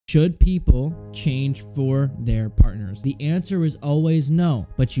Should people change for their partners? The answer is always no,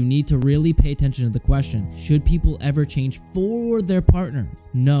 but you need to really pay attention to the question. Should people ever change for their partner?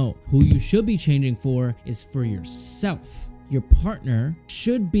 No. Who you should be changing for is for yourself. Your partner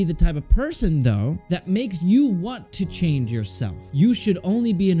should be the type of person, though, that makes you want to change yourself. You should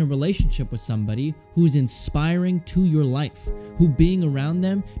only be in a relationship with somebody who's inspiring to your life, who being around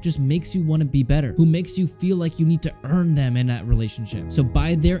them just makes you want to be better, who makes you feel like you need to earn them in that relationship. So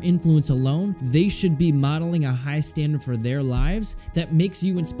by their influence alone, they should be modeling a high standard for their lives that makes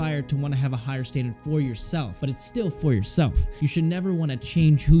you inspired to want to have a higher standard for yourself, but it's still for yourself. You should never want to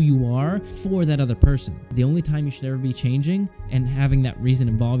change who you are for that other person. The only time you should ever be changing and having that reason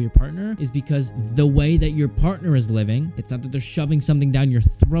involve your partner is because the way that your partner is living, it's not that they're shoving something down your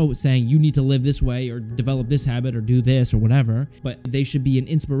throat saying you need to live this way or develop this habit or do this or whatever, but they should be an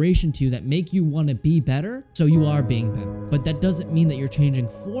inspiration to you that make you want to be better, so you are being better. But that doesn't mean that you're changing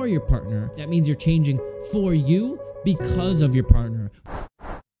for your partner. That means you're changing for you because of your partner.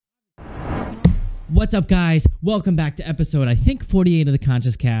 What's up, guys? Welcome back to episode, I think, 48 of the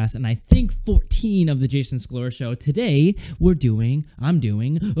Conscious Cast, and I think 14 of the Jason Scalora Show. Today, I'm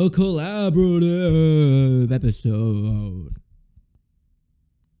doing a collaborative episode.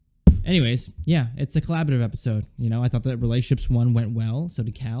 Anyways, yeah, it's a collaborative episode. You know, I thought that relationships one went well, so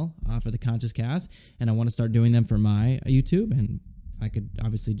did Cal for the Conscious Cast, and I want to start doing them for my YouTube, and I could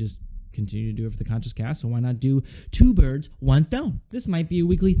obviously just continue to do it for the Conscious Cast, so why not do two birds, one stone? This might be a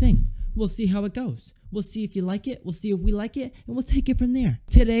weekly thing. We'll see how it goes. We'll see if you like it. We'll see if we like it, and we'll take it from there.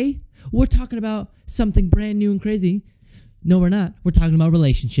 Today, we're talking about something brand new and crazy. No, we're not. We're talking about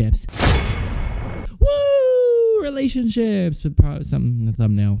relationships. Woo! Relationships. Probably something in the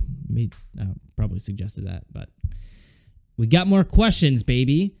thumbnail probably suggested that, but we got more questions,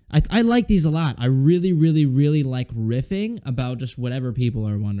 baby. I like these a lot. I really, really, really like riffing about just whatever people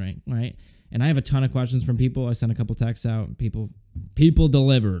are wondering, right? And I have a ton of questions from people. I sent a couple texts out. People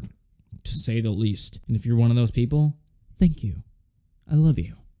delivered, to say the least. And if you're one of those people, thank you. I love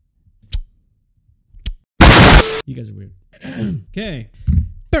you. You guys are weird. Okay.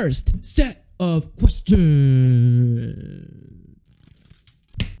 First set of questions.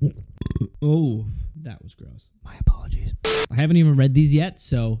 Oh, that was gross. My apologies. I haven't even read these yet,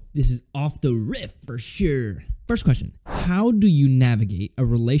 so this is off the riff for sure. First question. How do you navigate a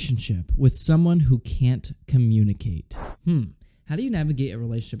relationship with someone who can't communicate? How do you navigate a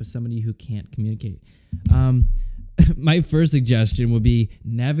relationship with somebody who can't communicate? My first suggestion would be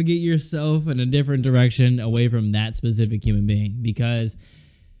navigate yourself in a different direction away from that specific human being. Because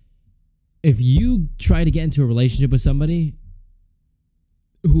if you try to get into a relationship with somebody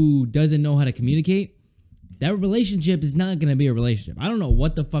who doesn't know how to communicate, that relationship is not going to be a relationship. I don't know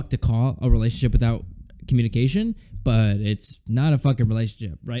what the fuck to call a relationship without communication, but it's not a fucking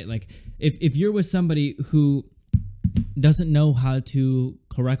relationship, right? Like if you're with somebody who doesn't know how to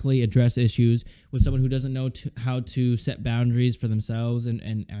correctly address issues, with someone who doesn't know how to set boundaries for themselves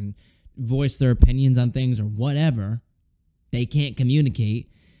and voice their opinions on things or whatever, they can't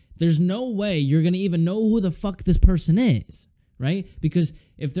communicate, there's no way you're going to even know who the fuck this person is, right? Because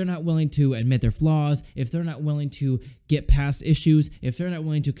if they're not willing to admit their flaws, if they're not willing to get past issues, if they're not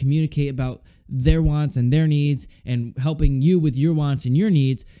willing to communicate about their wants and their needs and helping you with your wants and your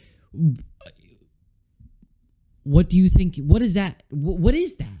needs, what do you think? What is that? What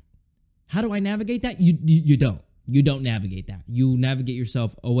is that? How do I navigate that? You don't. You don't navigate that. You navigate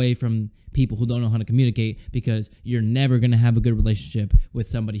yourself away from people who don't know how to communicate, because you're never going to have a good relationship with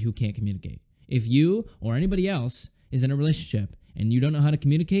somebody who can't communicate. If you or anybody else is in a relationship and you don't know how to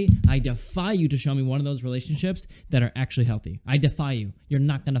communicate, I defy you to show me one of those relationships that are actually healthy. I defy you. You're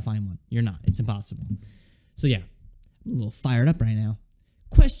not going to find one. You're not. It's impossible. So yeah, I'm a little fired up right now.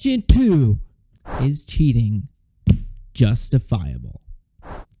 Question 2. Is cheating justifiable?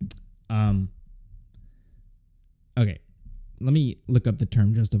 Okay, let me look up the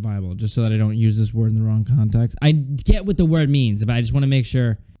term justifiable just so that I don't use this word in the wrong context. I get what the word means, but I just want to make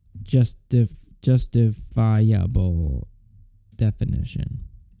sure. Justifiable definition.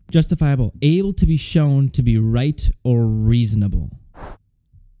 Justifiable, able to be shown to be right or reasonable.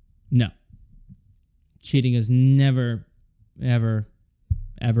 No. Cheating is never, ever,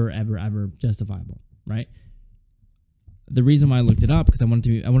 ever, ever, ever justifiable, right? The reason why I looked it up, because I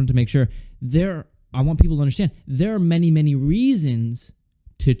wanted to make sure I want people to understand there are many, many reasons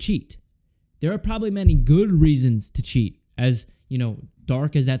to cheat. There are probably many good reasons to cheat, as you know,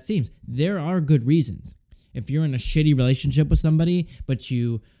 dark as that seems. There are good reasons. If you're in a shitty relationship with somebody, but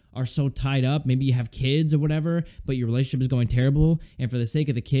you are so tied up. Maybe you have kids or whatever, but your relationship is going terrible. And for the sake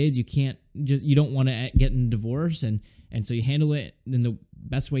of the kids, you don't want to get in a divorce. And so you handle it in the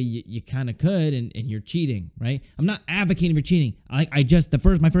best way you kind of could, and you're cheating, right? I'm not advocating for cheating. My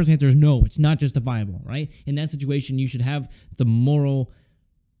first answer is no, it's not justifiable, right? In that situation, you should have the moral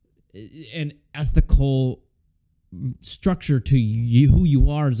and ethical structure to you, who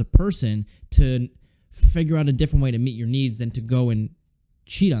you are as a person, to figure out a different way to meet your needs than to go and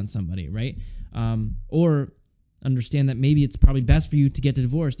cheat on somebody, right? Or understand that maybe it's probably best for you to get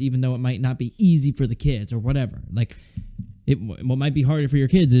divorced, even though it might not be easy for the kids or whatever. Like, what might be harder for your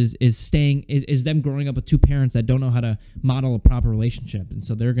kids is them growing up with two parents that don't know how to model a proper relationship, and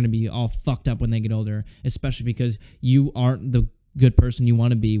so they're going to be all fucked up when they get older, especially because you aren't the good person you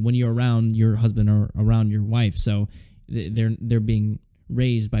want to be when you're around your husband or around your wife. So they're being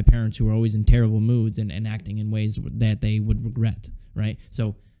raised by parents who are always in terrible moods and acting in ways that they would regret, right?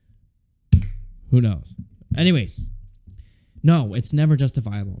 So who knows? Anyways, no, it's never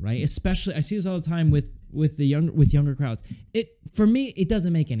justifiable, right? Especially, I see this all the time with younger crowds. For me, it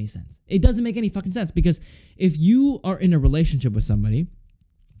doesn't make any sense. It doesn't make any fucking sense, because if you are in a relationship with somebody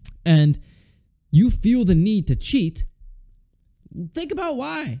and you feel the need to cheat, think about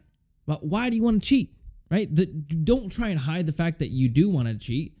why. But why do you want to cheat, right? Don't try and hide the fact that you do want to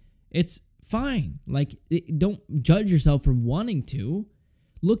cheat. It's fine. Like, don't judge yourself for wanting to.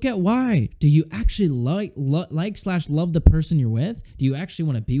 Look at why. Do you actually like / love the person you're with? Do you actually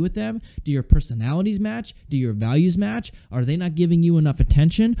want to be with them? Do your personalities match? Do your values match? Are they not giving you enough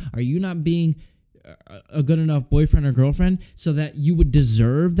attention? Are you not being a good enough boyfriend or girlfriend so that you would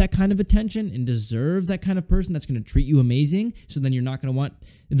deserve that kind of attention and deserve that kind of person that's going to treat you amazing? So then you're not going to want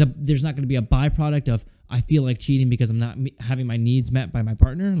there's not going to be a byproduct of, I feel like cheating because I'm not having my needs met by my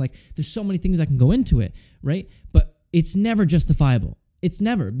partner. Like, there's so many things that can go into it, right? But it's never justifiable. It's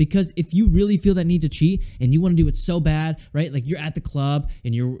never, because if you really feel that need to cheat and you want to do it so bad, right? Like, you're at the club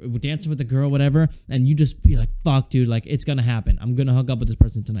and you're dancing with a girl, whatever, and you just feel like, fuck, dude, like, it's going to happen. I'm going to hook up with this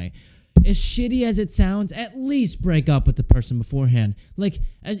person tonight. As shitty as it sounds, at least break up with the person beforehand. Like,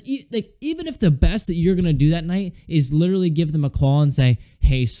 even if the best that you're going to do that night is literally give them a call and say,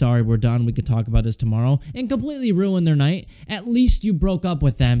 hey, sorry, we're done, we could talk about this tomorrow, and completely ruin their night, at least you broke up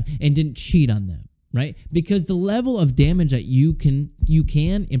with them and didn't cheat on them. Right? Because the level of damage that you can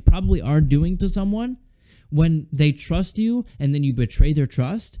and probably are doing to someone when they trust you and then you betray their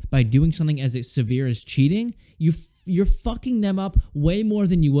trust by doing something as severe as cheating, you're fucking them up way more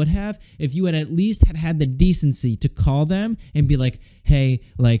than you would have if you had at least had the decency to call them and be like, hey,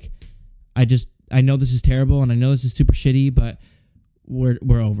 like, I know this is terrible and I know this is super shitty, but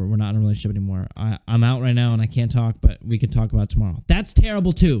we're over. We're not in a relationship anymore. I'm out right now and I can't talk, but we can talk about it tomorrow. That's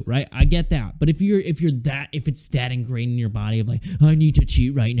terrible too, right? I get that. But if it's that ingrained in your body of like, I need to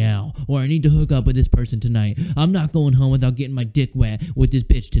cheat right now, or I need to hook up with this person tonight, I'm not going home without getting my dick wet with this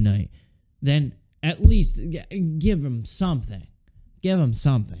bitch tonight, then at least give them something. Give them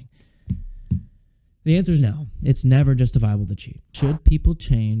something. The answer is no. It's never justifiable to cheat. Should people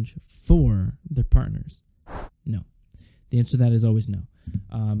change for their partners? No. The answer to that is always no.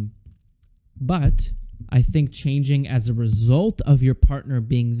 But I think changing as a result of your partner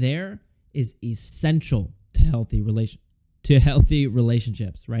being there is essential to healthy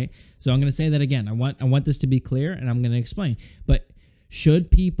relationships, right? So I'm going to say that again. I want this to be clear, and I'm going to explain. But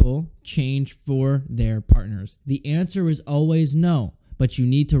should people change for their partners? The answer is always no. But you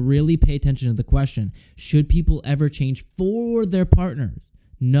need to really pay attention to the question. Should people ever change for their partners?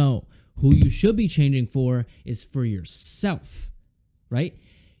 No. Who you should be changing for is for yourself, right?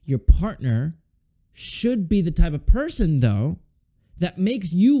 Your partner should be the type of person, though, that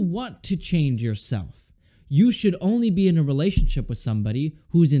makes you want to change yourself. You should only be in a relationship with somebody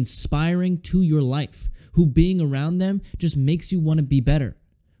who's inspiring to your life, who being around them just makes you want to be better,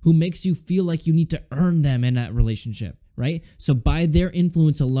 who makes you feel like you need to earn them in that relationship, right? So by their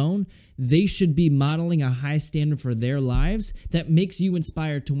influence alone, they should be modeling a high standard for their lives that makes you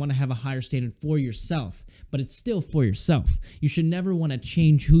inspired to want to have a higher standard for yourself. But it's still for yourself. You should never want to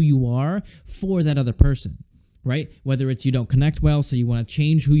change who you are for that other person, right? Whether it's you don't connect well, so you want to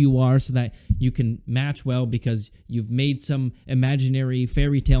change who you are so that you can match well because you've made some imaginary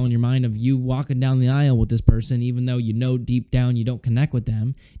fairy tale in your mind of you walking down the aisle with this person, even though you know deep down you don't connect with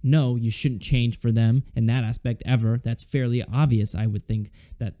them. No, you shouldn't change for them in that aspect ever. That's fairly obvious. I would think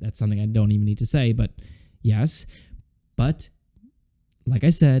that that's something I don't even need to say, but yes. But like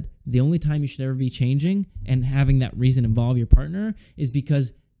I said, the only time you should ever be changing and having that reason involve your partner is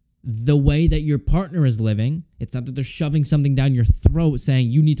because the way that your partner is living, it's not that they're shoving something down your throat saying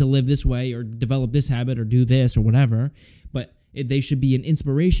you need to live this way or develop this habit or do this or whatever, but They should be an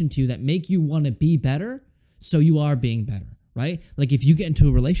inspiration to you that make you want to be better, so you are being better, right? Like if you get into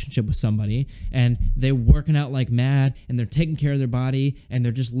a relationship with somebody and they're working out like mad and they're taking care of their body and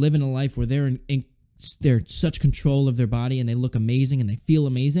they're just living a life where they're in such control of their body and they look amazing and they feel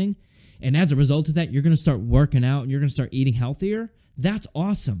amazing, and as a result of that, you're going to start working out and you're going to start eating healthier. That's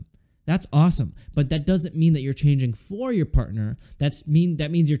awesome. That's awesome. But that doesn't mean that you're changing for your partner. That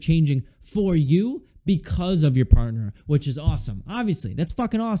means you're changing for you because of your partner, which is awesome. Obviously, that's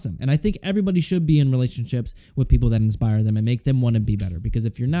fucking awesome. And I think everybody should be in relationships with people that inspire them and make them want to be better. Because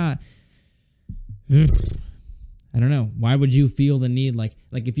if you're not, I don't know, why would you feel the need? Like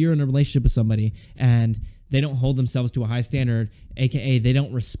if you're in a relationship with somebody and they don't hold themselves to a high standard, aka they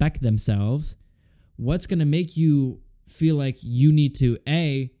don't respect themselves, what's going to make you feel like you need to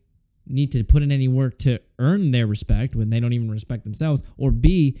put in any work to earn their respect when they don't even respect themselves, or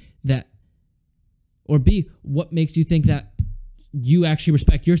B, what makes you think that you actually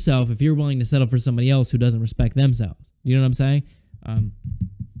respect yourself if you're willing to settle for somebody else who doesn't respect themselves? You know what I'm saying?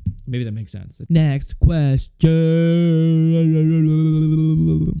 Maybe that makes sense. Next question.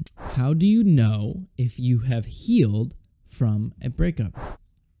 How do you know if you have healed from a breakup?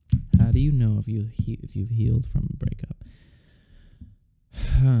 How do you know if you've healed from a breakup?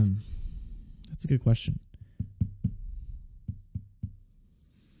 That's a good question.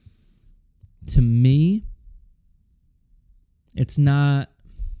 To me, it's not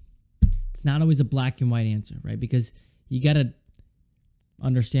always a black and white answer, right? Because you got to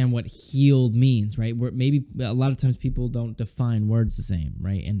understand what healed means, right? Where maybe a lot of times people don't define words the same,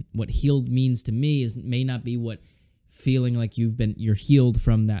 right? And what healed means to me may not be what feeling like you're healed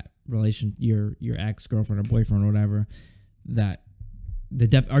from that relation, your ex-girlfriend or boyfriend or whatever. That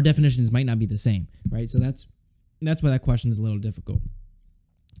our definitions might not be the same, right? So that's why that question is a little difficult.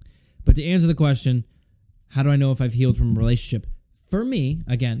 But to answer the question, how do I know if I've healed from a relationship? For me,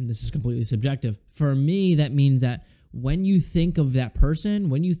 again, this is completely subjective. For me, that means that when you think of that person,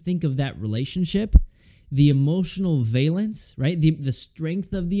 when you think of that relationship, the emotional valence, right? The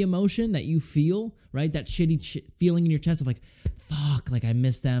strength of the emotion that you feel, right? That shitty feeling in your chest of like, fuck, like I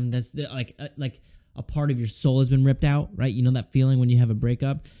miss them. That's like a part of your soul has been ripped out, right? You know that feeling when you have a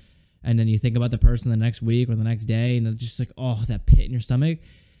breakup and then you think about the person the next week or the next day and it's just like, oh, that pit in your stomach.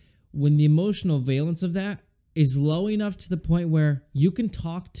 When the emotional valence of that is low enough to the point where you can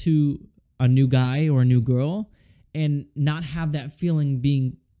talk to a new guy or a new girl and not have that feeling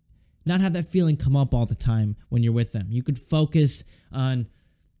come up all the time when you're with them. You could focus on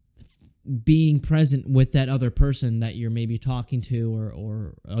being present with that other person that you're maybe talking to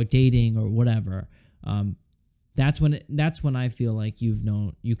or dating or whatever. That's when I feel like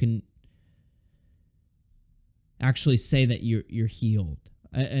you can actually say that you're healed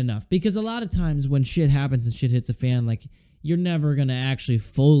enough. Because a lot of times when shit happens and shit hits a fan, like you're never gonna actually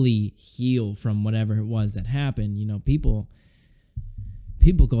fully heal from whatever it was that happened. You know, people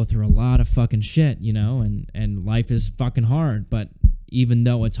go through a lot of fucking shit, you know, and life is fucking hard. But even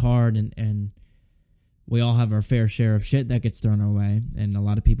though it's hard and we all have our fair share of shit that gets thrown our way, and a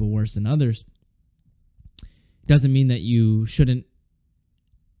lot of people worse than others, doesn't mean that you shouldn't.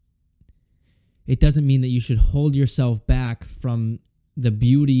 It doesn't mean that you should hold yourself back from the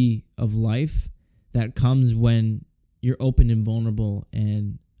beauty of life that comes when you're open and vulnerable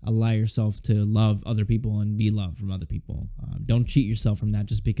and allow yourself to love other people and be loved from other people. Don't cheat yourself from that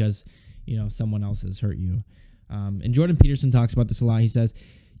just because, you know, someone else has hurt you. And Jordan Peterson talks about this a lot. He says,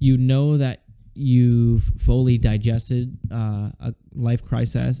 you know that you've fully digested a life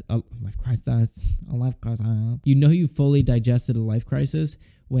crisis. You know you fully digested a life crisis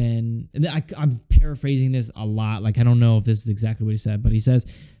when, I'm paraphrasing this a lot. Like, I don't know if this is exactly what he said, but he says,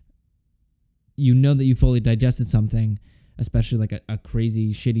 you know that you fully digested something, especially like a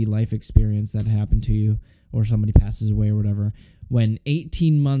crazy, shitty life experience that happened to you or somebody passes away or whatever, when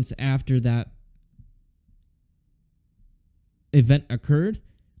 18 months after that event occurred,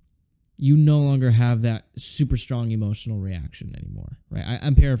 you no longer have that super strong emotional reaction anymore, right?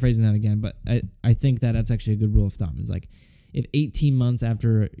 I'm paraphrasing that again, but I think that that's actually a good rule of thumb. Is like, if 18 months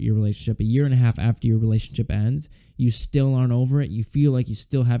after your relationship, a year and a half after your relationship ends, you still aren't over it, you feel like you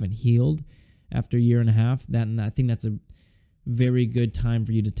still haven't healed after a year and a half, then I think that's a very good time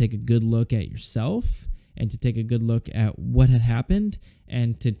for you to take a good look at yourself and to take a good look at what had happened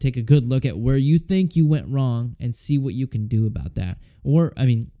and to take a good look at where you think you went wrong and see what you can do about that. Or, I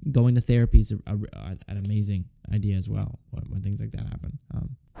mean, going to therapy is an amazing idea as well when things like that happen.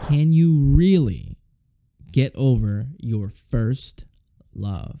 Can you really get over your first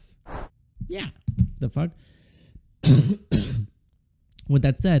love? Yeah. The fuck? With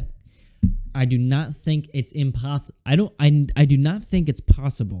that said, I do not think it's impossible. I do not think it's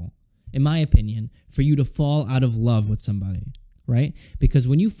possible, in my opinion, for you to fall out of love with somebody, right? Because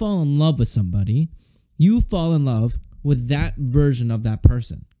when you fall in love with somebody, you fall in love with that version of that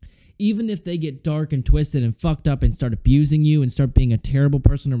person. Even if they get dark and twisted and fucked up and start abusing you and start being a terrible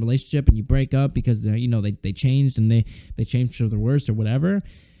person in a relationship and you break up because they changed and they changed for the worse or whatever,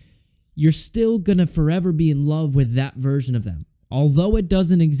 you're still gonna forever be in love with that version of them. Although it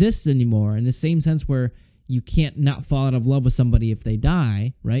doesn't exist anymore, in the same sense where you can't not fall out of love with somebody if they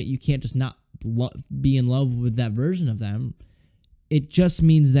die, right? You can't just not be in love with that version of them. It just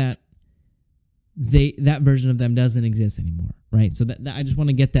means that that version of them doesn't exist anymore, right? So that I just want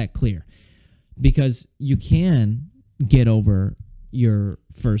to get that clear, because you can get over your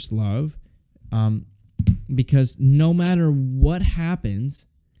first love, because no matter what happens,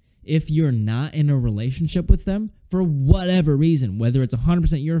 if you're not in a relationship with them for whatever reason, whether it's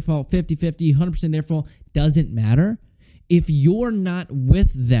 100% your fault, 50-50, 100% their fault, doesn't matter. If you're not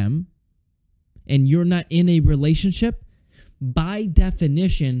with them and you're not in a relationship, by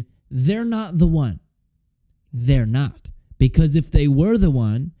definition, they're not the one. They're not. Because if they were the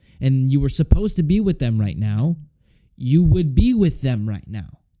one and you were supposed to be with them right now, you would be with them right now.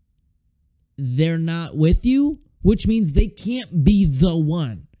 They're not with you, which means they can't be the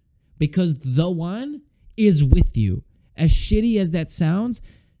one. Because the one is with you. As shitty as that sounds,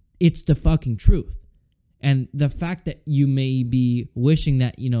 it's the fucking truth. And the fact that you may be wishing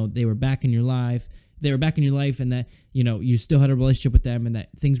that, they were back in your life, and that, you still had a relationship with them and that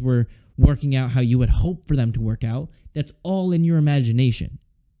things were working out how you would hope for them to work out, that's all in your imagination.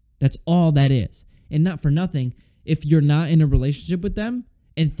 That's all that is. And not for nothing, if you're not in a relationship with them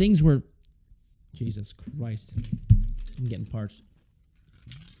and things were... Jesus Christ. I'm getting parched.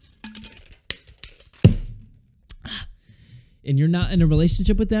 And you're not in a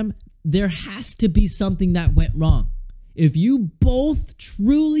relationship with them, there has to be something that went wrong. If you both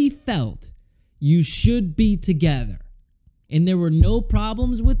truly felt you should be together and there were no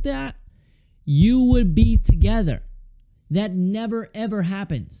problems with that, you would be together. That never ever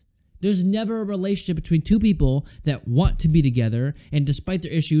happens. There's never a relationship between two people that want to be together and despite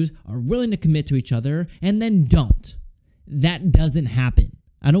their issues are willing to commit to each other and then don't. That doesn't happen.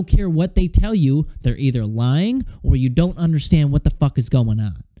 I don't care what they tell you, they're either lying or you don't understand what the fuck is going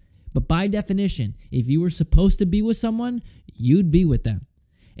on. But by definition, if you were supposed to be with someone, you'd be with them.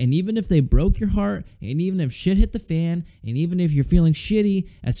 And even if they broke your heart, and even if shit hit the fan, and even if you're feeling shitty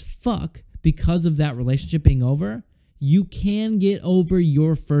as fuck because of that relationship being over, you can get over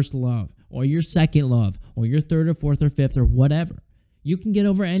your first love, or your second love, or your third or fourth or fifth or whatever. You can get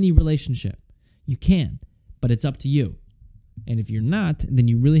over any relationship. You can, but it's up to you. And if you're not, then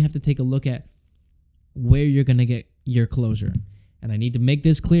you really have to take a look at where you're going to get your closure. And I need to make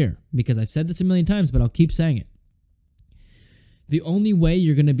this clear because I've said this a million times, but I'll keep saying it. The only way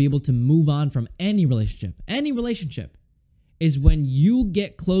you're going to be able to move on from any relationship, is when you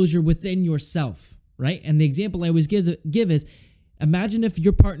get closure within yourself, right? And the example I always give is, imagine if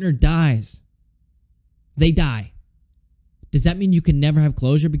your partner dies. They die. Does that mean you can never have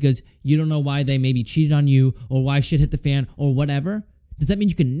closure because you don't know why they maybe cheated on you or why shit hit the fan or whatever? Does that mean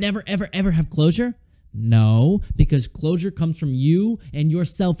you can never, ever, ever have closure? No, because closure comes from you and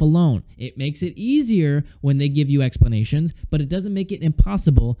yourself alone. It makes it easier when they give you explanations, but it doesn't make it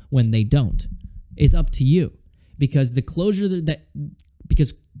impossible when they don't. It's up to you because the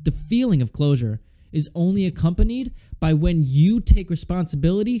feeling of closure is only accompanied by when you take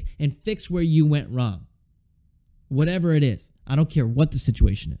responsibility and fix where you went wrong. Whatever it is. I don't care what the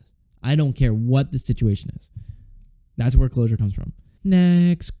situation is. That's where closure comes from.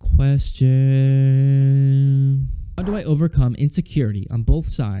 Next question. How do I overcome insecurity on both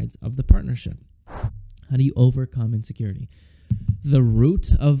sides of the partnership? How do you overcome insecurity? The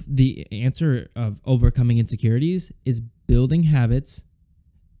root of the answer of overcoming insecurities is building habits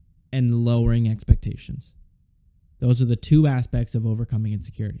and lowering expectations. Those are the two aspects of overcoming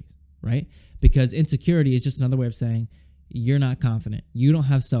insecurities, right? Because insecurity is just another way of saying you're not confident. You don't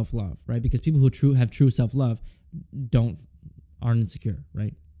have self-love, right? Because people who have true self-love aren't insecure,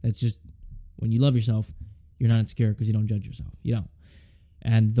 right? That's just when you love yourself, you're not insecure because you don't judge yourself. You don't.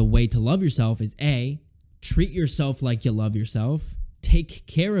 And the way to love yourself is treat yourself like you love yourself. Take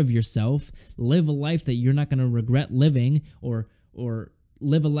care of yourself. Live a life that you're not going to regret living, or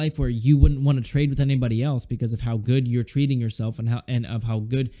live a life where you wouldn't want to trade with anybody else because of how good you're treating yourself and of how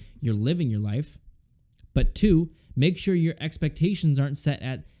good you're living your life. But 2, make sure your expectations aren't set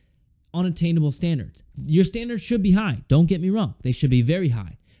at unattainable standards. Your standards should be high. Don't get me wrong. They should be very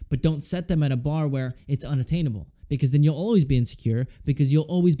high. But don't set them at a bar where it's unattainable, because then you'll always be insecure because you'll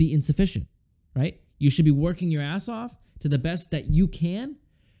always be insufficient. right? You should be working your ass off to the best that you can,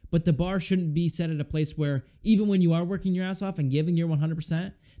 but the bar shouldn't be set at a place where even when you are working your ass off and giving your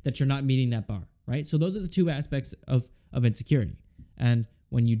 100%, that you're not meeting that bar, right? So those are the two aspects of insecurity. And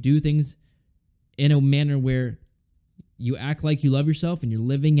when you do things in a manner where you act like you love yourself and you're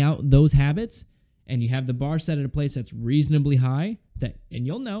living out those habits and you have the bar set at a place that's reasonably high, and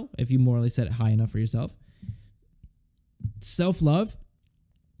you'll know if you morally set it high enough for yourself, self-love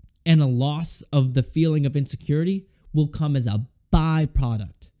and a loss of the feeling of insecurity will come as a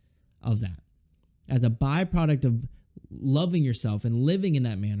byproduct of that. As a byproduct of loving yourself and living in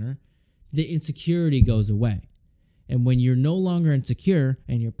that manner, the insecurity goes away. And when you're no longer insecure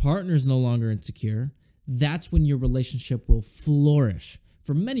and your partner's no longer insecure, that's when your relationship will flourish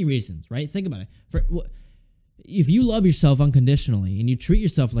for many reasons, right? Think about it. If you love yourself unconditionally and you treat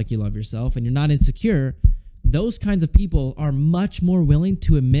yourself like you love yourself and you're not insecure, those kinds of people are much more willing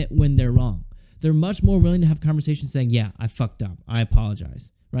to admit when they're wrong. They're much more willing to have conversations saying, yeah, I fucked up. I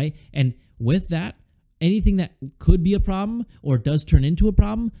apologize, right? And with that, anything that could be a problem or does turn into a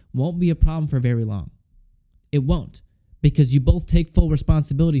problem won't be a problem for very long. It won't, because you both take full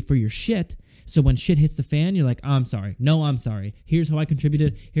responsibility for your shit. So when shit hits the fan, you're like, I'm sorry. No, I'm sorry. Here's how I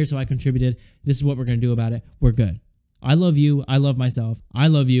contributed. Here's how I contributed. This is what we're going to do about it. We're good. I love you. I love myself. I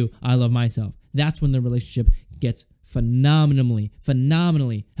love you. I love myself. That's when the relationship gets phenomenally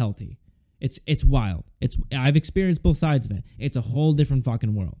healthy. It's wild. I've experienced both sides of it. It's a whole different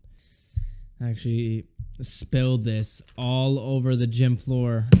fucking world. I actually spilled this all over the gym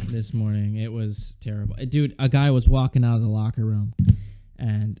floor this morning. It was terrible. Dude, a guy was walking out of the locker room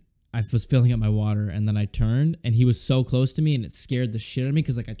and I was filling up my water, and then I turned and he was so close to me and it scared the shit out of me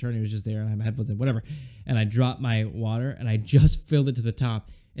because like I turned, he was just there and I had my headphones in, whatever. And I dropped my water and I just filled it to the top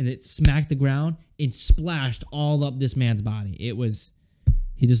and it smacked the ground and splashed all up this man's body.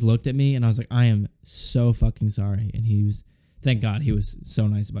 He just looked at me and I was like, I am so fucking sorry. And thank God he was so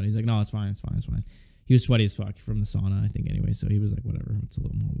nice about it. He's like, no, it's fine. He was sweaty as fuck from the sauna, I think, anyway. So he was like, whatever, it's a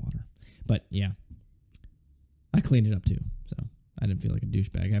little more water. But yeah, I cleaned it up too. So I didn't feel like a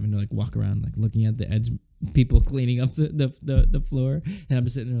douchebag having to like walk around like looking at the edge, people cleaning up the floor. And I'm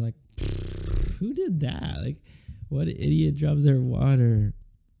just sitting there like, who did that? Like, what idiot drops their water?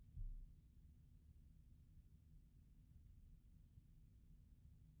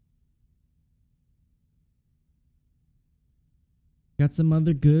 Got some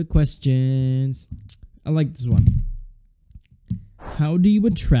other good questions. I like this one. How do you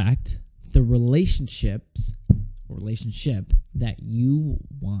attract the relationship that you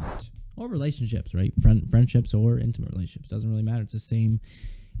want? Or relationships, right? Friendships or intimate relationships. Doesn't really matter. It's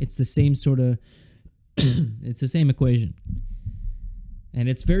the same sort of it's the same equation. And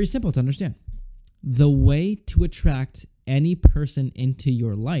it's very simple to understand. The way to attract any person into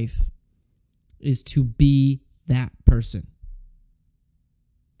your life is to be that person.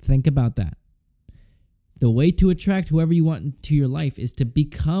 Think about that. The way to attract whoever you want into your life is to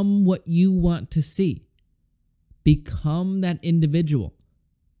become what you want to see. Become that individual.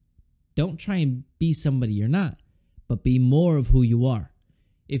 Don't try and be somebody you're not, but be more of who you are.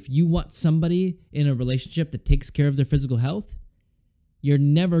 If you want somebody in a relationship that takes care of their physical health, you're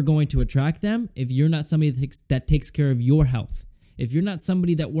never going to attract them if you're not somebody that takes care of your health. If you're not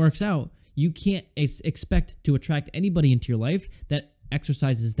somebody that works out, you can't expect to attract anybody into your life that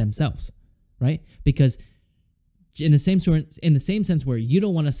exercises themselves, right? Because in the same sense where you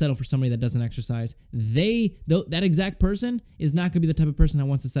don't want to settle for somebody that doesn't exercise, that exact person is not going to be the type of person that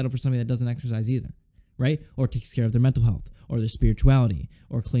wants to settle for somebody that doesn't exercise either, right? Or takes care of their mental health or their spirituality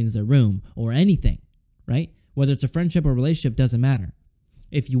or cleans their room or anything, right? Whether it's a friendship or relationship, doesn't matter.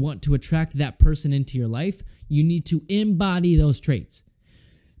 If you want to attract that person into your life, you need to embody those traits.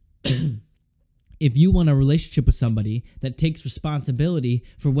 If you want a relationship with somebody that takes responsibility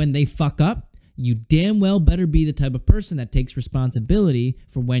for when they fuck up, you damn well better be the type of person that takes responsibility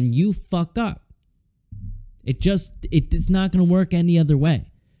for when you fuck up. It's not going to work any other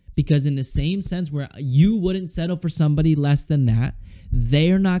way. Because in the same sense where you wouldn't settle for somebody less than that,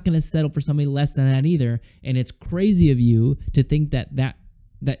 they're not going to settle for somebody less than that either. And it's crazy of you to think that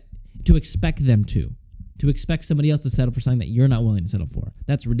to expect them to expect somebody else to settle for something that you're not willing to settle for.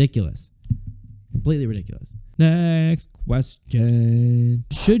 That's ridiculous. Completely ridiculous. Next question.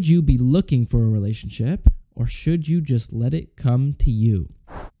 Should you be looking for a relationship or should you just let it come to you?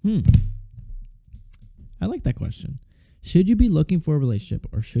 I like that question. Should you be looking for a relationship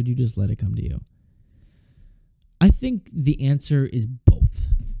or should you just let it come to you? I think the answer is both.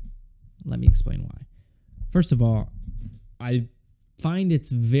 Let me explain why. First of all, I find it's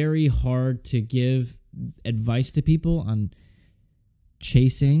very hard to give advice to people on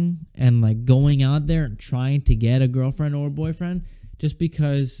chasing and like going out there and trying to get a girlfriend or a boyfriend, just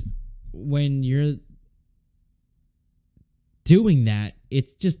because when you're doing that,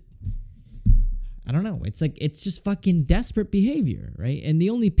 it's just, I don't know. It's like, it's just fucking desperate behavior, right? And the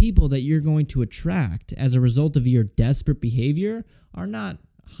only people that you're going to attract as a result of your desperate behavior are not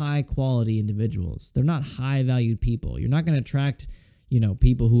high quality individuals. They're not high valued people. You're not going to attract, you know,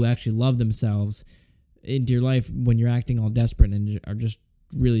 people who actually love themselves into your life when you're acting all desperate and are just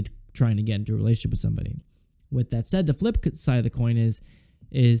really trying to get into a relationship with somebody. With that said, the flip side of the coin is,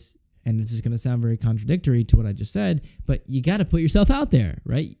 and this is going to sound very contradictory to what I just said, but you got to put yourself out there,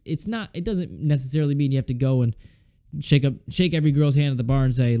 right? It doesn't necessarily mean you have to go and shake every girl's hand at the bar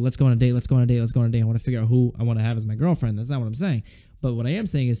and say, let's go on a date, let's go on a date, let's go on a date. I want to figure out who I want to have as my girlfriend. That's not what I'm saying. But what I am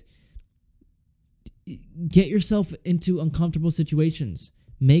saying is get yourself into uncomfortable situations,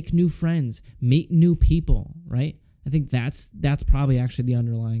 make new friends, meet new people, right? I think that's probably actually the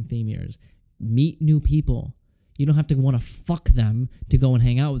underlying theme here is meet new people. You don't have to want to fuck them to go and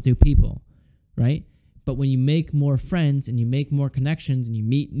hang out with new people, right? But when you make more friends and you make more connections and you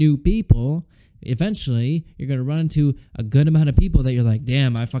meet new people, eventually you're going to run into a good amount of people that you're like,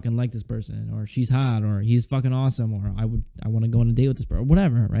 damn, I fucking like this person, or she's hot, or he's fucking awesome, or I want to go on a date with this person, or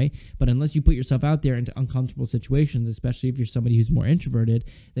whatever, right? But unless you put yourself out there into uncomfortable situations, especially if you're somebody who's more introverted,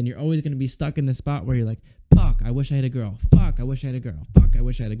 then you're always going to be stuck in this spot where you're like, fuck, I wish I had a girl. Fuck, I wish I had a girl. Fuck, I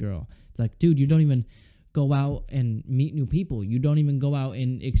wish I had a girl. It's like, dude, you don't even go out and meet new people. You don't even go out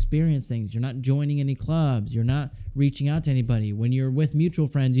and experience things. You're not joining any clubs. You're not reaching out to anybody. When you're with mutual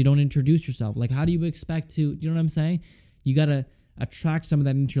friends, you don't introduce yourself. Like, how do you expect to, you know what I'm saying? You got to attract some of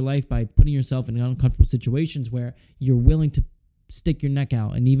that into your life by putting yourself in uncomfortable situations where you're willing to stick your neck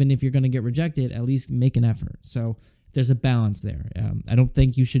out. And even if you're going to get rejected, at least make an effort. So there's a balance there. I don't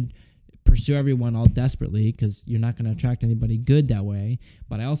think you should pursue everyone all desperately because you're not going to attract anybody good that way.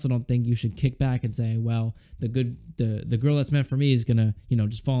 But I also don't think you should kick back and say, well, the girl that's meant for me is going to, you know,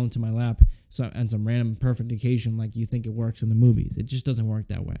 just fall into my lap on some random perfect occasion like you think it works in the movies. It just doesn't work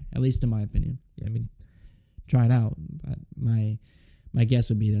that way, at least in my opinion. Yeah, I mean, try it out. But my guess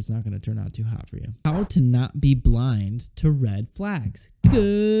would be that's not going to turn out too hot for you. How to not be blind to red flags?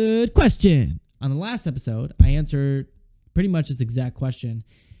 Good question. On the last episode, I answered pretty much this exact question.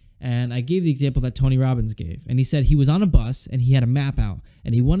 And I gave the example that Tony Robbins gave. And he said he was on a bus and he had a map out.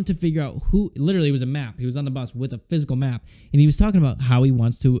 And he wanted to figure out who, literally it was a map. He was on the bus with a physical map. And he was talking about how he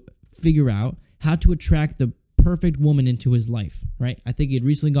wants to figure out how to attract the perfect woman into his life, right? I think he had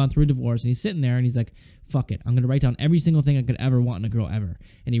recently gone through a divorce and he's sitting there and he's like, fuck it. I'm going to write down every single thing I could ever want in a girl ever.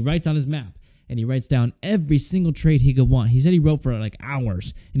 And he writes on his map. And he writes down every single trait he could want. He said he wrote for like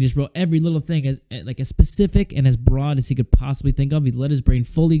hours. And he just wrote every little thing as specific and as broad as he could possibly think of. He let his brain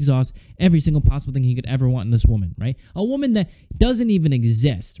fully exhaust every single possible thing he could ever want in this woman, right? A woman that doesn't even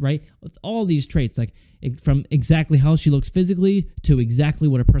exist, right? With all these traits, like from exactly how she looks physically to exactly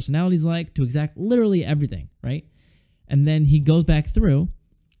what her personality's like to literally everything, right? And then he goes back through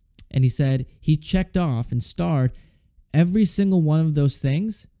and he said he checked off and starred every single one of those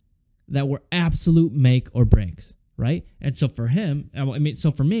things that were absolute make or breaks, right? And so for him, so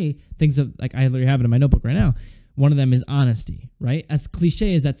for me, things of like I literally have it in my notebook right now. One of them is honesty, right? As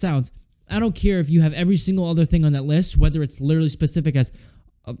cliche as that sounds, I don't care if you have every single other thing on that list, whether it's literally specific as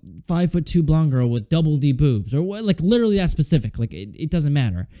a 5'2" blonde girl with double D boobs or what, like literally that specific. Like it doesn't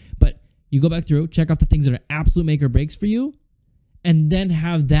matter. But you go back through, check off the things that are absolute make or breaks for you, and then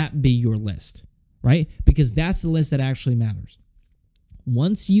have that be your list, right? Because that's the list that actually matters.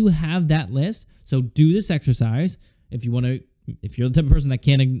 Once you have that list, so do this exercise. If you're the type of person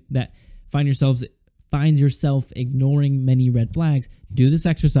that finds yourself ignoring many red flags, do this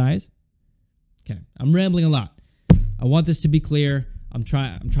exercise. Okay, I'm rambling a lot. I want this to be clear. I'm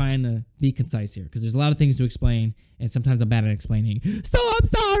trying to be concise here because there's a lot of things to explain, and sometimes I'm bad at explaining. So I'm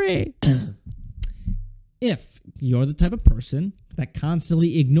sorry. If you're the type of person that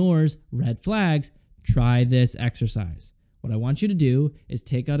constantly ignores red flags, try this exercise. What I want you to do is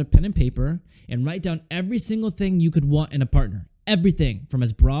take out a pen and paper and write down every single thing you could want in a partner. Everything from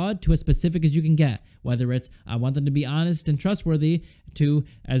as broad to as specific as you can get. Whether it's I want them to be honest and trustworthy to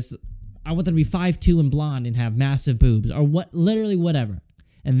as I want them to be 5'2" and blonde and have massive boobs or literally whatever.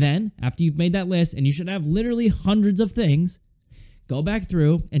 And then after you've made that list, and you should have literally hundreds of things, go back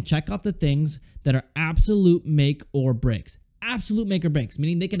through and check off the things that are absolute make or breaks. Absolute make or breaks,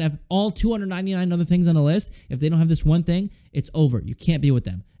 meaning they can have all 299 other things on the list. If they don't have this one thing, it's over. You can't be with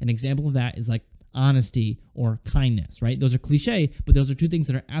them. An example of that is like honesty or kindness, right? Those are cliche, but those are two things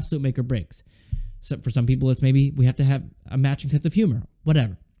that are absolute make or breaks. So for some people, it's maybe we have to have a matching sense of humor,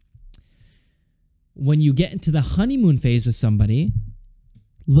 whatever. When you get into the honeymoon phase with somebody,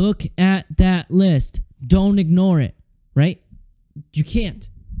 Look at that list. Don't ignore it, right? You can't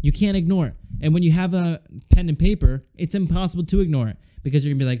ignore it. And when you have a pen and paper, it's impossible to ignore it because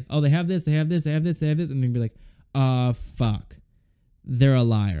you're going to be like, oh, they have this, they have this, they have this, they have this. And you're going to be like, fuck. They're a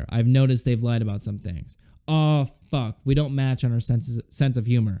liar. I've noticed they've lied about some things. Oh, fuck. We don't match on our sense of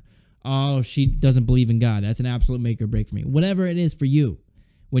humor. Oh, she doesn't believe in God. That's an absolute make or break for me. Whatever it is for you.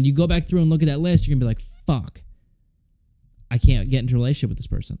 When you go back through and look at that list, you're going to be like, fuck. I can't get into a relationship with this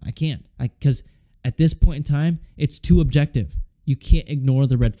person. I can't. Because at this point in time, it's too objective. You can't ignore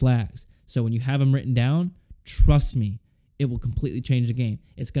the red flags. So when you have them written down, trust me, it will completely change the game.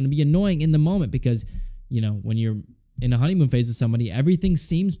 It's going to be annoying in the moment because, when you're in a honeymoon phase with somebody, everything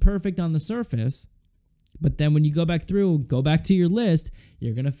seems perfect on the surface. But then when you go back to your list,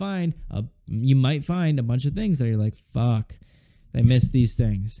 you're going to you might find a bunch of things that you're like, fuck, I missed these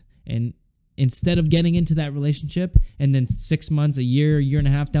things. And instead of getting into that relationship and then 6 months, a year and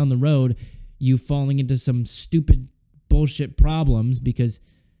a half down the road, you falling into some stupid bullshit problems because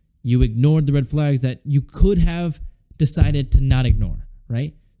you ignored the red flags that you could have decided to not ignore,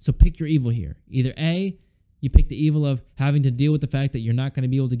 right? So pick your evil here. Either A, you pick the evil of having to deal with the fact that you're not going to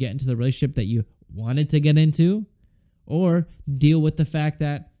be able to get into the relationship that you wanted to get into, or deal with the fact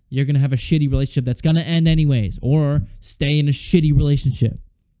that you're going to have a shitty relationship that's going to end anyways, or stay in a shitty relationship.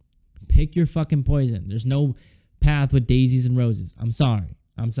 Pick your fucking poison. There's no path with daisies and roses. I'm sorry.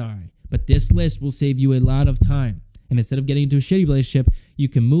 But this list will save you a lot of time. And instead of getting into a shitty relationship, you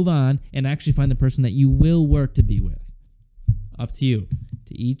can move on and actually find the person that you will work to be with. Up to you.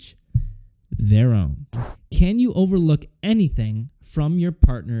 To each their own. Can you overlook anything from your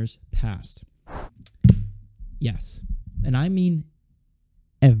partner's past? Yes. And I mean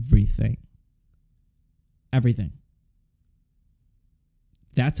everything. Everything.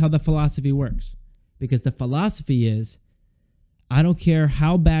 That's how the philosophy works. Because the philosophy is, I don't care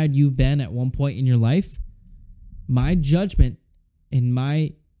how bad you've been at one point in your life, my judgment and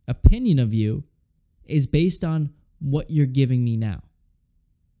my opinion of you is based on what you're giving me now.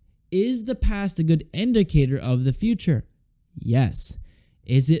 Is the past a good indicator of the future? Yes.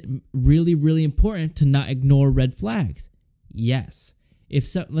 Is it really, really important to not ignore red flags? Yes.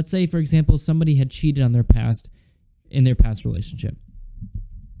 Let's say, for example, somebody had cheated on in their past relationship.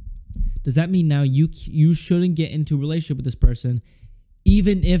 Does that mean now you shouldn't get into a relationship with this person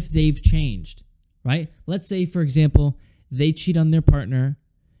even if they've changed, right? Let's say, for example, they cheat on their partner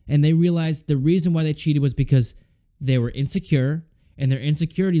and they realize the reason why they cheated was because they were insecure, and their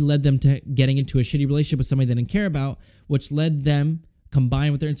insecurity led them to getting into a shitty relationship with somebody they didn't care about, which led them,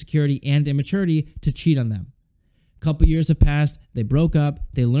 combined with their insecurity and immaturity, to cheat on them. A couple years have passed, they broke up,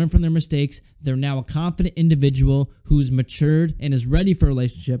 they learned from their mistakes, they're now a confident individual who's matured and is ready for a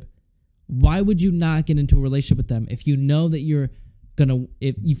relationship. Why would you not get into a relationship with them if you know that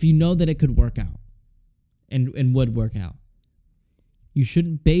if you know that it could work out and would work out? You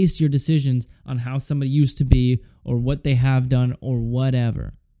shouldn't base your decisions on how somebody used to be or what they have done or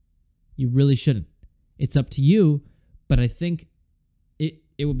whatever. You really shouldn't. It's up to you, but I think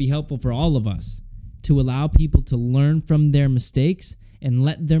it would be helpful for all of us to allow people to learn from their mistakes and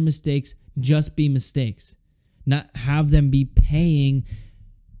let their mistakes just be mistakes, not have them be paying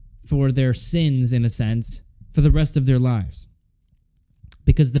for their sins, in a sense, for the rest of their lives.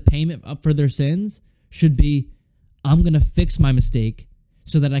 Because the payment up for their sins should be, I'm going to fix my mistake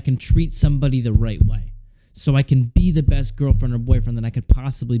so that I can treat somebody the right way. So I can be the best girlfriend or boyfriend that I could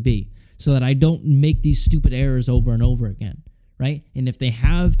possibly be. So that I don't make these stupid errors over and over again, right? And if they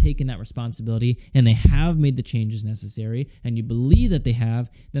have taken that responsibility and they have made the changes necessary and you believe that they have,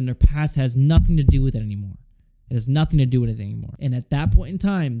 then their past has nothing to do with it anymore. It has nothing to do with it anymore. And at that point in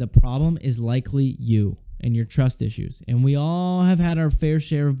time, the problem is likely you and your trust issues. And we all have had our fair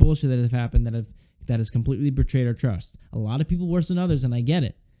share of bullshit that have happened that has completely betrayed our trust. A lot of people worse than others, and I get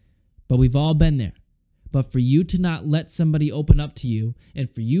it. But we've all been there. But for you to not let somebody open up to you,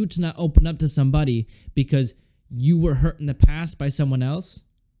 and for you to not open up to somebody because you were hurt in the past by someone else,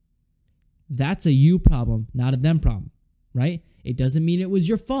 that's a you problem, not a them problem, right? It doesn't mean it was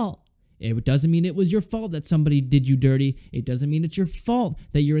your fault. It doesn't mean it was your fault that somebody did you dirty. It doesn't mean it's your fault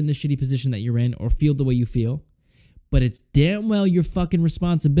that you're in the shitty position that you're in or feel the way you feel. But it's damn well your fucking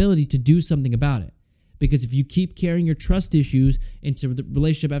responsibility to do something about it. Because if you keep carrying your trust issues into the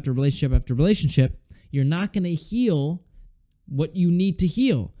relationship after relationship after relationship, you're not going to heal what you need to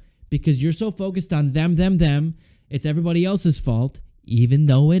heal. Because you're so focused on them. It's everybody else's fault, even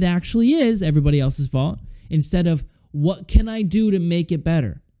though it actually is everybody else's fault. Instead of, what can I do to make it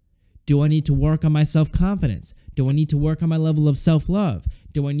better? Do I need to work on my self-confidence? Do I need to work on my level of self-love?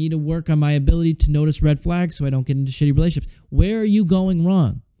 Do I need to work on my ability to notice red flags so I don't get into shitty relationships? Where are you going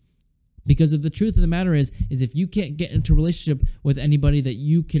wrong? Because if the truth of the matter is if you can't get into a relationship with anybody that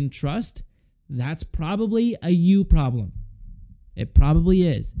you can trust, that's probably a you problem. It probably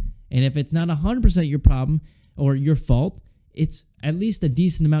is. And if it's not 100% your problem or your fault, it's at least a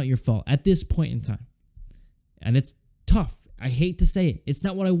decent amount your fault at this point in time. And it's tough. I hate to say it. It's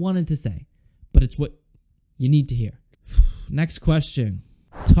not what I wanted to say, but it's what you need to hear. Next question.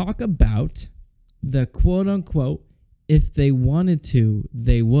 Talk about the quote unquote, if they wanted to,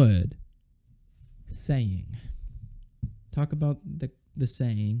 they would saying. Talk about the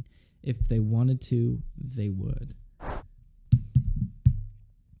saying, if they wanted to, they would.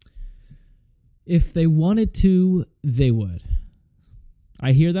 If they wanted to, they would.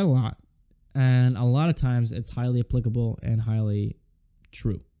 I hear that a lot. And a lot of times it's highly applicable and highly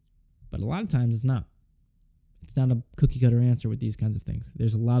true. But a lot of times it's not. It's not a cookie cutter answer with these kinds of things.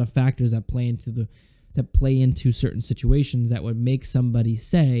 There's a lot of factors that play into certain situations that would make somebody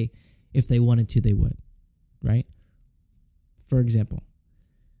say, if they wanted to, they would. Right? For example,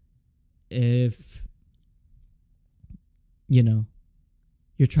 if,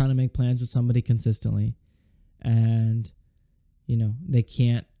 you're trying to make plans with somebody consistently and, they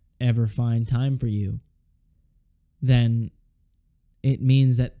can't ever find time for you, then it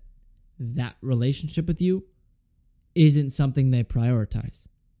means that relationship with you isn't something they prioritize.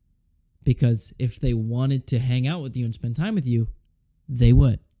 Because if they wanted to hang out with you and spend time with you, they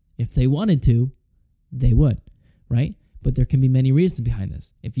would. If they wanted to, they would, right? But there can be many reasons behind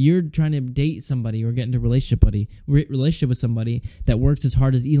this. If you're trying to date somebody or get into a relationship with somebody that works as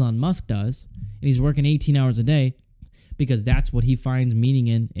hard as Elon Musk does, and he's working 18 hours a day because that's what he finds meaning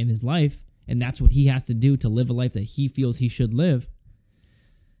in his life, and that's what he has to do to live a life that he feels he should live,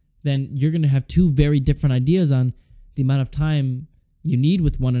 then you're going to have two very different ideas on the amount of time you need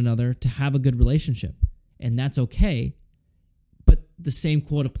with one another to have a good relationship. And that's okay. But the same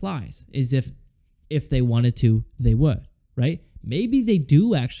quote applies, is if they wanted to, they would, right? Maybe they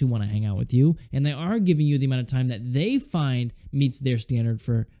do actually want to hang out with you, and they are giving you the amount of time that they find meets their standard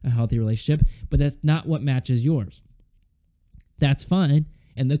for a healthy relationship, but that's not what matches yours. That's fine.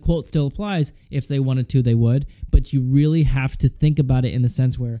 And the quote still applies. If they wanted to, they would. But you really have to think about it in the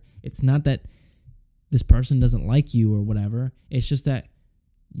sense where it's not that this person doesn't like you or whatever. It's just that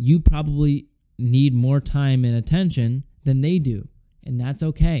you probably need more time and attention than they do. And that's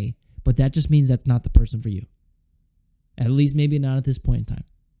okay. But that just means that's not the person for you. At least maybe not at this point in time.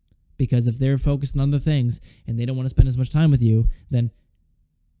 Because if they're focused on other things and they don't want to spend as much time with you, then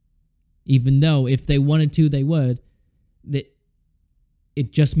even though if they wanted to, they would,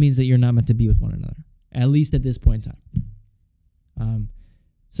 it just means that you're not meant to be with one another, at least at this point in time.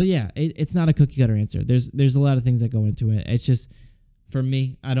 So yeah, it's not a cookie cutter answer. There's a lot of things that go into it. It's just, for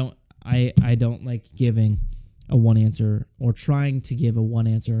me, I don't like giving a one answer or trying to give a one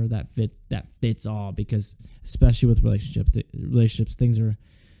answer that fits all, because especially with relationships, things are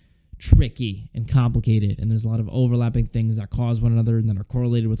tricky and complicated, and there's a lot of overlapping things that cause one another and that are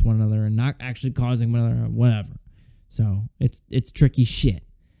correlated with one another and not actually causing one another or whatever. So it's tricky shit.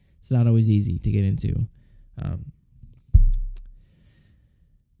 It's not always easy to get into.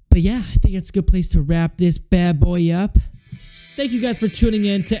 But yeah, I think it's a good place to wrap this bad boy up. Thank you guys for tuning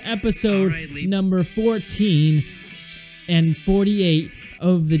in to episode number 14 and 48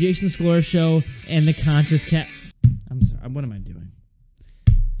 of the Jason Scalora Show and the Conscious Cat. I'm sorry, what am I doing?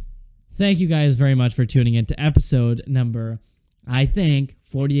 Thank you guys very much for tuning in to episode number, I think,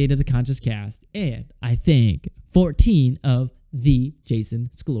 48 of the Conscious Cast, and I think 14 of the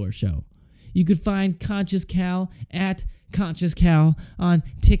Jason Scalora Show. You could find Conscious Cal at Conscious Cal on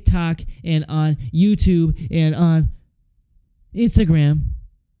TikTok and on YouTube and on Instagram.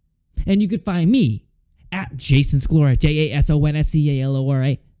 And you could find me at Jason Scalora,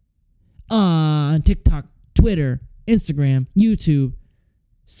 JASONSCALORA, on TikTok, Twitter, Instagram, YouTube,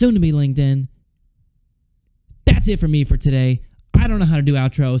 soon to be LinkedIn. That's it for me for today. I don't know how to do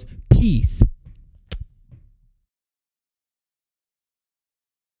outros. Peace.